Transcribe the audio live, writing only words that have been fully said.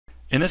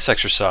In this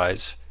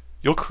exercise,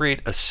 you'll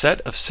create a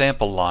set of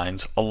sample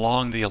lines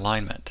along the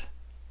alignment.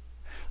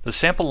 The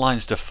sample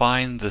lines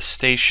define the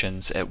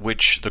stations at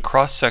which the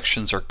cross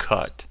sections are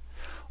cut,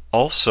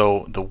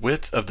 also the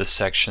width of the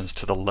sections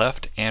to the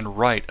left and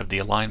right of the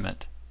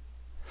alignment.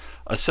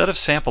 A set of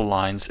sample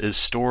lines is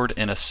stored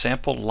in a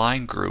sample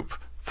line group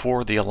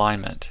for the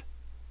alignment.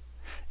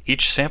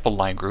 Each sample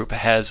line group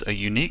has a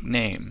unique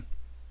name,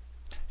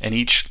 and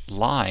each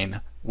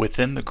line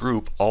within the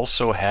group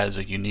also has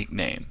a unique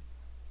name.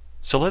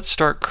 So let's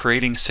start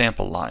creating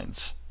sample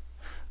lines.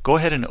 Go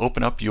ahead and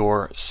open up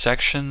your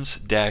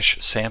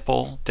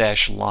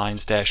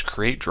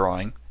sections-sample-lines-create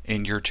drawing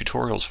in your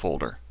tutorials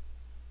folder.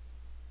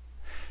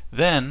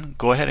 Then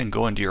go ahead and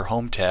go into your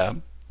Home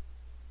tab,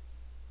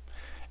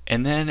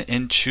 and then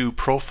into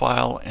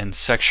Profile and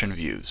Section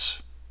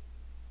Views.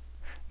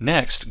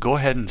 Next, go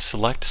ahead and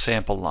select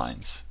Sample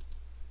Lines.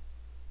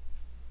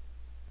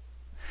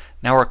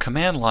 Now our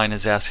command line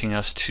is asking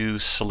us to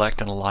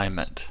select an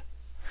alignment.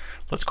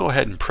 Let's go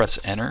ahead and press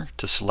Enter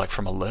to select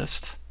from a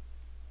list,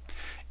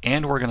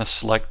 and we're going to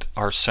select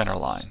our center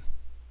line.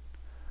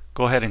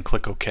 Go ahead and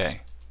click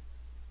OK.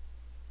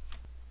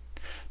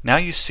 Now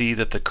you see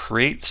that the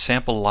Create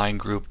Sample Line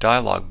Group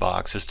dialog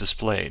box is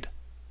displayed.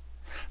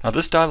 Now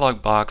this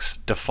dialog box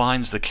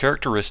defines the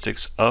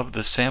characteristics of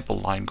the sample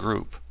line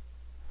group.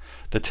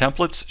 The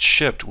templates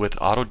shipped with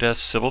Autodesk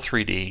Civil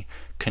 3D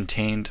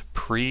contained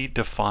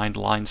pre-defined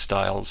line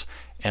styles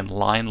and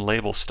line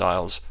label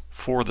styles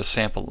for the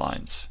sample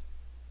lines.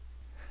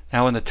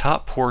 Now in the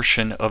top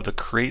portion of the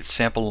Create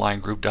Sample Line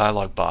Group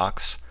dialog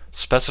box,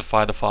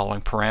 specify the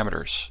following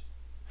parameters.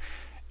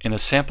 In the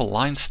sample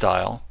line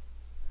style,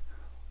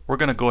 we're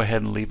going to go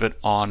ahead and leave it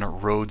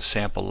on road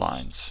sample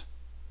lines.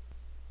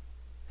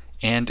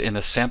 And in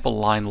the sample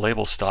line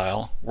label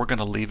style, we're going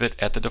to leave it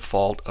at the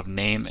default of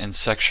name and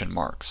section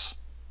marks.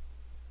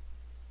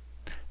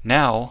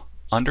 Now,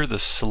 under the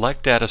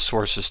Select Data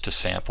Sources to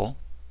Sample,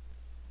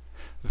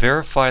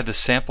 verify the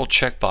sample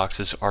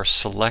checkboxes are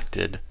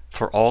selected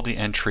for all the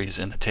entries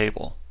in the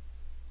table.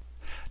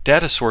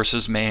 Data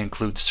sources may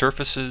include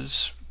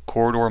surfaces,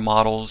 corridor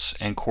models,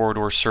 and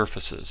corridor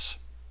surfaces.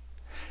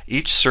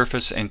 Each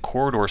surface and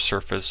corridor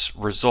surface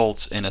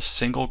results in a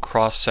single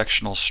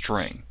cross-sectional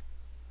string.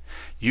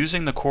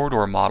 Using the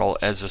corridor model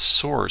as a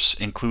source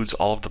includes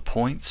all of the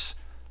points,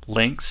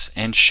 links,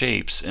 and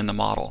shapes in the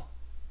model.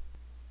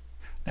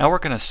 Now we're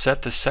going to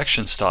set the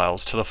section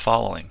styles to the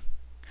following.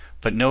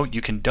 But note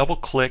you can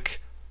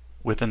double-click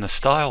within the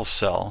Styles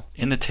cell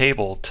in the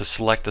table to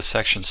select the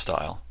section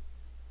style.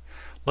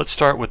 Let's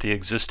start with the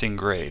existing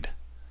grade.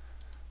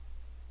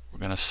 We're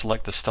going to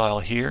select the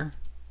style here,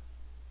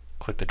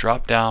 click the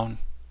drop down,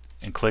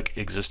 and click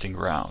Existing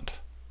Ground.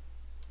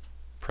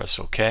 Press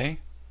OK,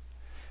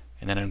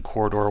 and then in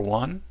Corridor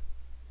 1,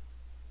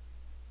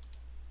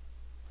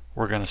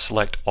 we're going to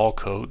select All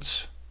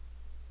Codes,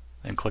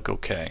 and click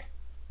OK.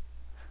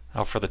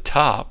 Now for the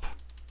top,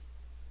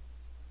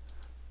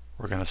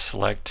 we're going to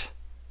select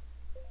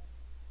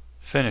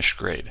Finish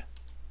Grade.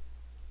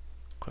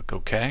 Click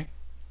OK.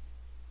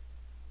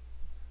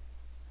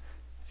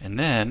 And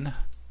then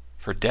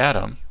for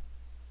Datum,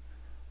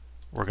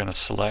 we're going to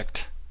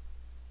select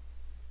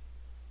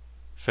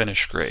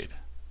Finish Grade.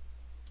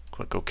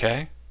 Click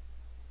OK.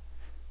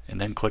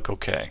 And then click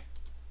OK.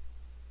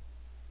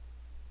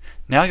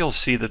 Now you'll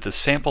see that the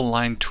Sample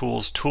Line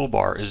Tools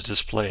toolbar is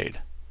displayed,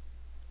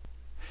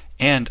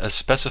 and a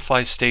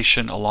Specify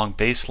Station Along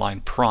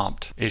Baseline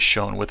prompt is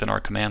shown within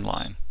our command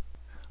line.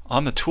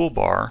 On the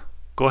toolbar,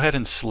 go ahead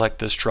and select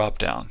this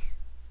drop-down.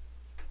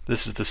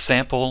 This is the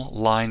Sample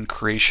Line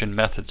Creation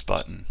Methods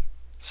button.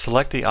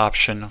 Select the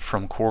option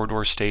from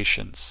Corridor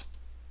Stations.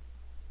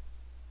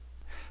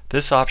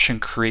 This option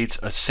creates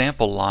a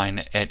sample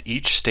line at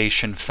each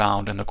station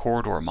found in the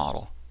corridor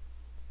model.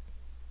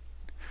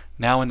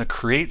 Now in the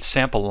Create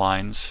Sample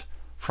Lines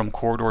from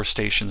Corridor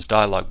Stations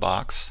dialog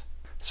box,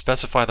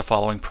 specify the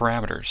following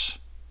parameters.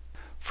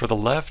 For the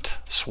left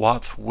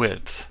swath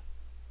width,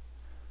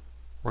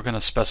 we're going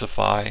to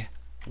specify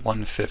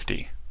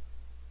 150.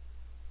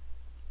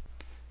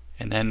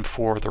 And then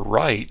for the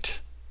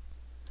right,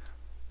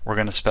 we're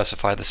going to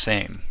specify the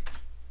same.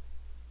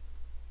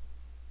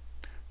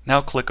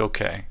 Now click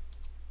OK.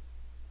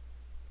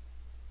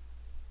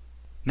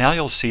 Now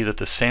you'll see that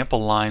the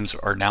sample lines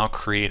are now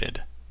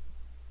created,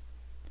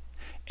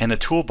 and the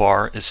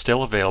toolbar is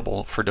still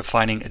available for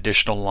defining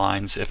additional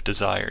lines if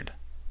desired.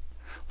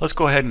 Let's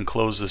go ahead and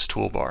close this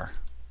toolbar.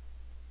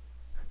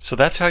 So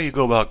that's how you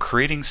go about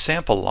creating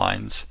sample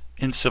lines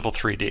in Civil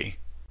 3D.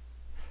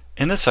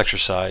 In this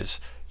exercise,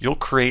 you'll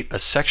create a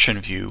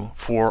section view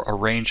for a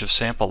range of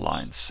sample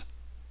lines.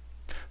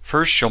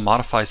 First, you'll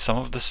modify some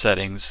of the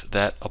settings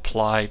that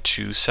apply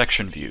to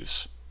section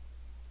views.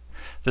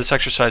 This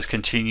exercise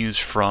continues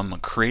from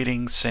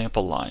creating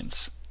sample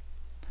lines.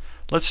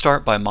 Let's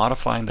start by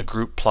modifying the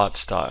group plot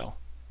style.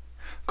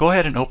 Go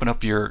ahead and open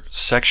up your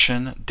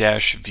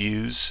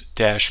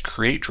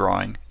Section-Views-Create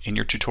drawing in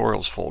your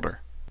Tutorials folder.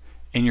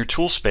 In your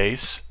tool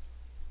space,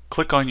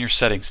 click on your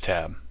Settings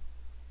tab.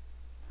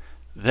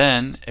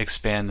 Then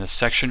expand the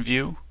section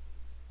view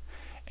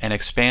and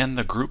expand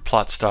the Group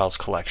Plot Styles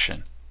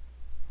collection.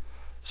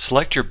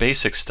 Select your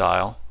basic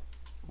style,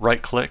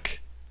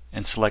 right-click,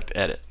 and select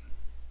Edit.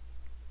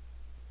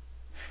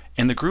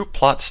 In the Group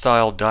Plot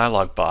Style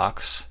dialog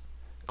box,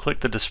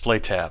 click the Display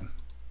tab.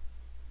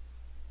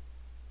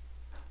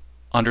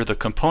 Under the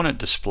Component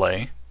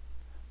Display,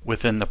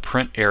 within the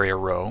Print Area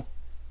row,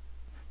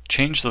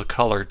 change the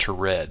color to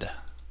red.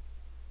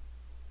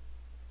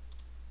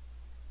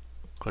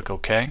 Click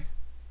OK.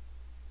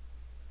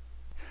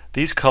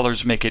 These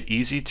colors make it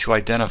easy to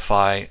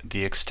identify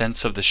the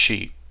extents of the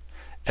sheet,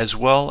 as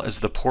well as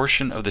the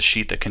portion of the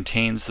sheet that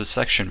contains the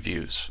section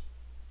views.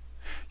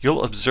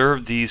 You'll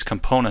observe these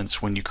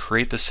components when you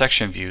create the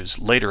section views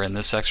later in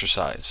this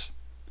exercise.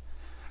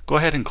 Go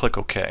ahead and click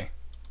OK.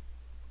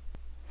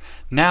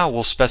 Now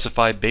we'll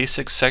specify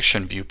basic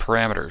section view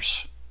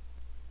parameters.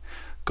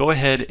 Go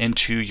ahead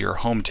into your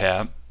Home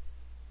tab.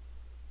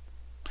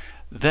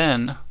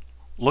 Then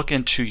look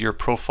into your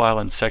Profile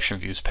and Section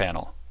Views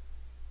panel.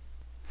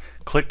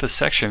 Click the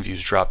Section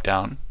Views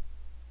drop-down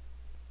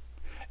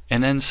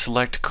and then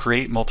select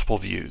Create Multiple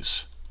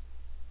Views.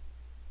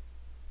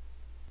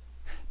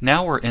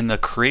 Now we're in the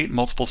Create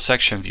Multiple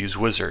Section Views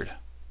wizard.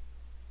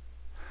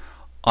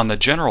 On the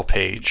General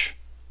page,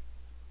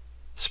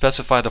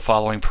 specify the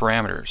following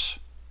parameters.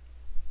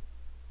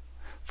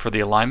 For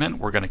the alignment,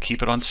 we're going to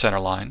keep it on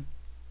centerline.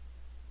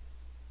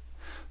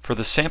 For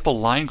the sample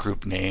line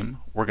group name,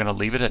 we're going to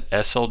leave it at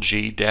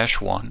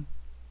SLG-1.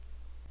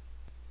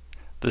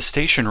 The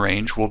station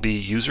range will be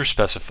user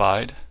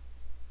specified.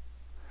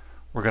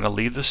 We're going to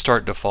leave the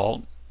start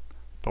default,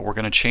 but we're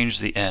going to change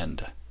the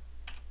end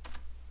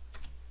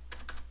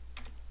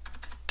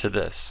to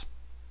this.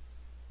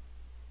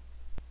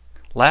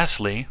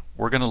 Lastly,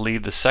 we're going to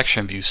leave the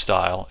section view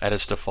style at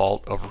its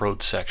default of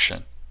road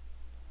section.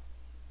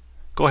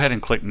 Go ahead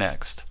and click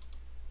Next.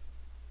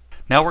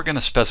 Now we're going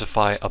to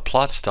specify a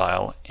plot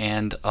style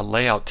and a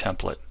layout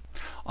template.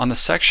 On the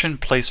section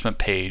placement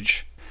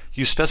page,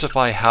 you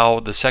specify how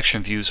the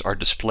section views are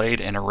displayed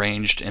and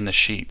arranged in the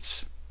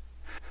sheets.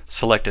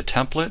 Select a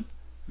template,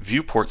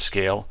 viewport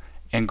scale,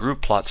 and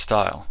group plot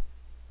style.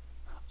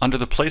 Under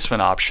the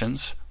placement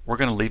options, we're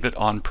going to leave it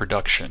on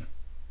production.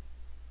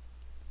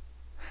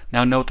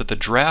 Now note that the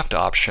draft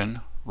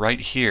option right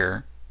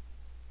here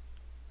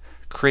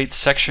creates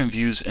section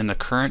views in the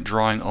current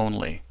drawing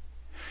only.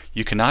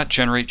 You cannot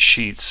generate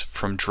sheets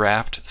from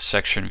draft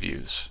section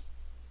views.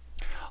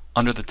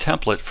 Under the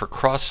template for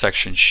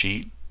cross-section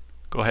sheet,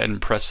 go ahead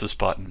and press this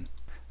button.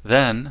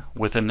 Then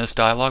within this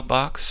dialog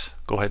box,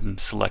 go ahead and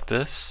select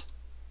this.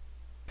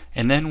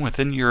 And then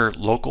within your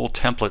local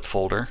template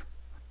folder,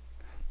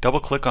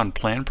 double-click on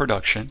Plan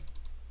Production.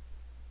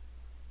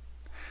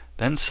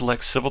 Then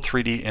select Civil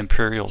 3D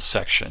Imperial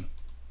section.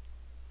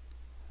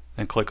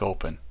 Then click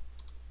Open.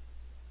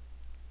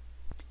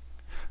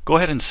 Go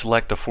ahead and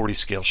select the 40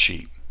 scale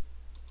sheet.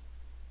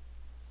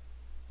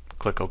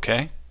 Click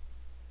OK.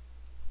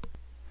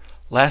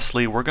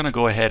 Lastly, we're going to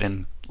go ahead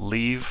and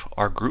leave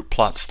our group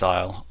plot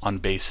style on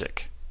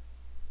Basic.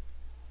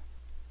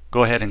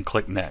 Go ahead and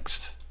click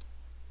Next.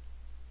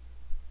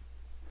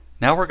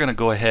 Now we're going to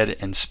go ahead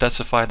and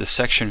specify the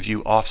section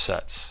view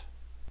offsets.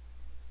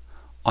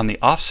 On the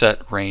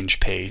Offset Range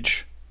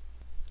page,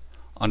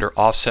 under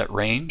Offset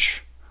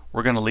Range,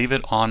 we're going to leave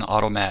it on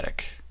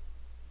Automatic.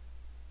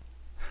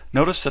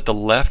 Notice that the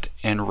left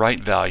and right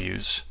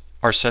values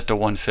are set to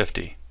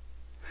 150.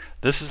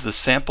 This is the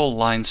sample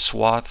line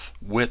swath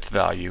width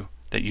value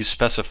that you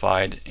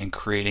specified in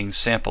creating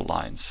sample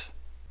lines.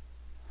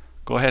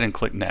 Go ahead and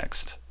click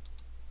Next.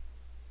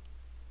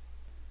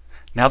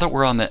 Now that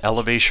we're on the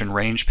Elevation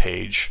Range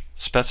page,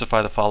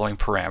 specify the following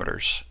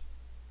parameters.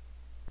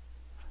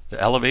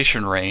 The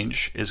elevation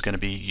range is going to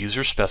be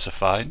user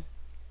specified,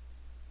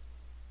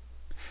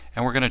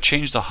 and we're going to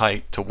change the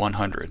height to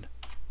 100.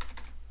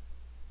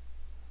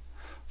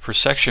 For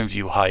section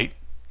view height,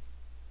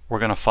 we're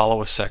going to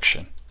follow a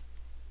section,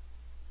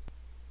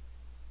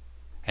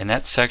 and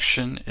that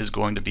section is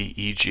going to be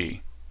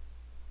EG.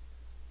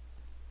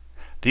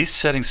 These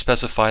settings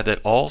specify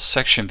that all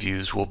section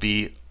views will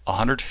be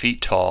 100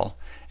 feet tall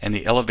and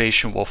the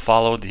elevation will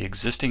follow the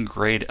existing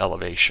grade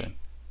elevation.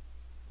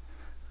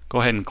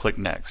 Go ahead and click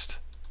Next.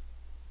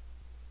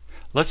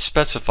 Let's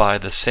specify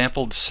the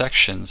sampled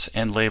sections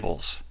and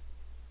labels.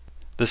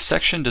 The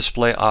Section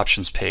Display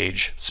Options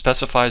page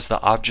specifies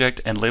the object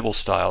and label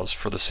styles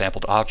for the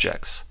sampled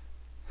objects.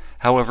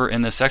 However,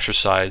 in this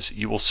exercise,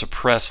 you will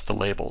suppress the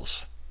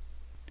labels.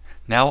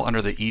 Now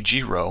under the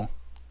EG row,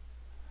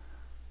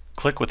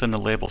 click within the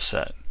label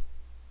set,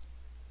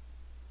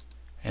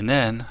 and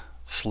then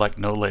select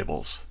No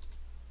Labels.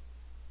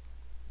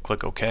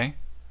 Click OK.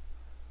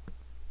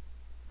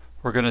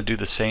 We're going to do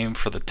the same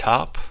for the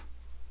top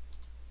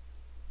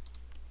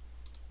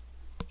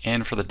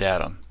and for the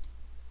datum.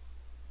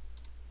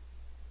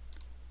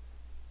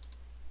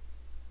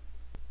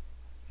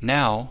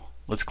 Now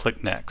let's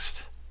click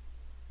Next.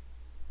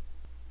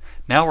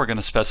 Now we're going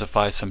to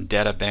specify some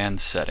data band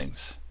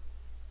settings.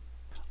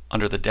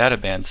 Under the data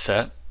band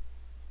set,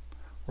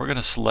 we're going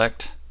to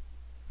select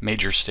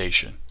Major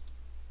Station.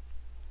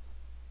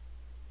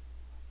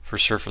 For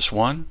Surface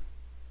 1,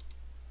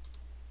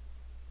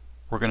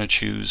 we're going to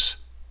choose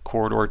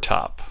Corridor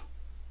Top.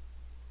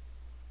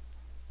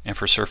 And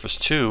for Surface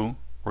 2,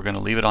 we're going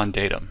to leave it on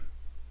Datum.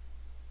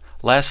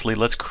 Lastly,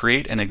 let's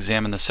create and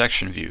examine the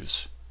section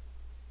views.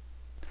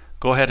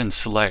 Go ahead and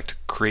select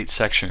Create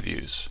Section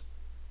Views.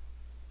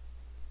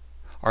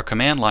 Our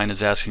command line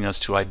is asking us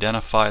to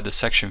identify the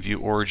section view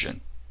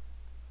origin.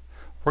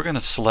 We're going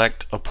to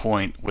select a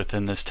point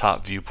within this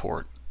top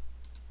viewport.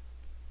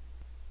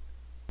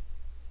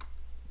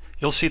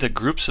 You'll see that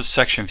groups of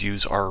section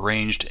views are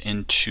arranged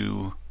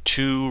into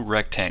two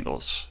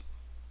rectangles.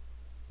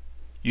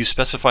 You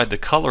specified the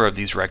color of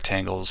these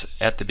rectangles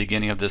at the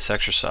beginning of this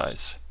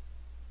exercise.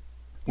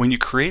 When you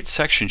create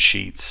section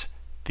sheets,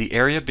 the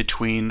area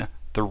between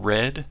the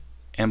red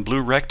and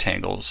blue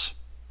rectangles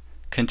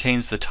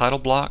contains the title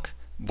block,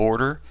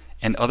 border,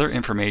 and other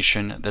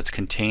information that's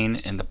contained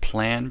in the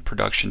plan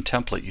production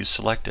template you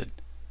selected.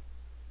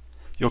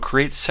 You'll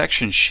create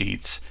section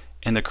sheets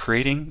in the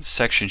Creating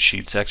Section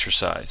Sheets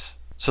exercise.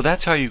 So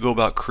that's how you go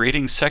about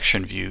creating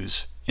section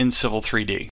views in Civil 3D.